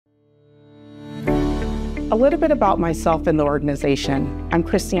A little bit about myself and the organization. I'm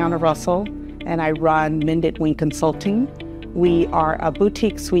Christiana Russel, and I run Mended Consulting. We are a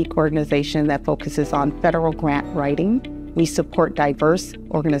boutique suite organization that focuses on federal grant writing. We support diverse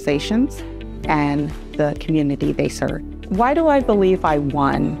organizations and the community they serve. Why do I believe I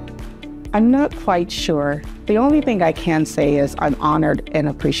won? I'm not quite sure. The only thing I can say is I'm honored and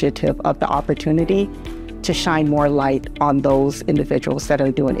appreciative of the opportunity to shine more light on those individuals that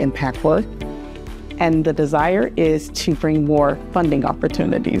are doing impact work. And the desire is to bring more funding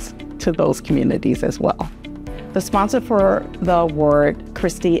opportunities to those communities as well. The sponsor for the award,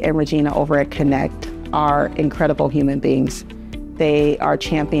 Christy and Regina over at Connect, are incredible human beings. They are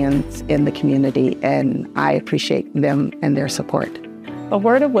champions in the community, and I appreciate them and their support. A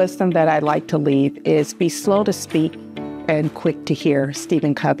word of wisdom that I'd like to leave is be slow to speak and quick to hear,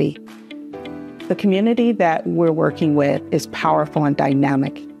 Stephen Covey. The community that we're working with is powerful and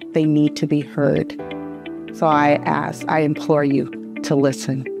dynamic. They need to be heard. So I implore you to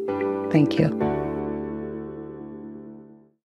listen. Thank you.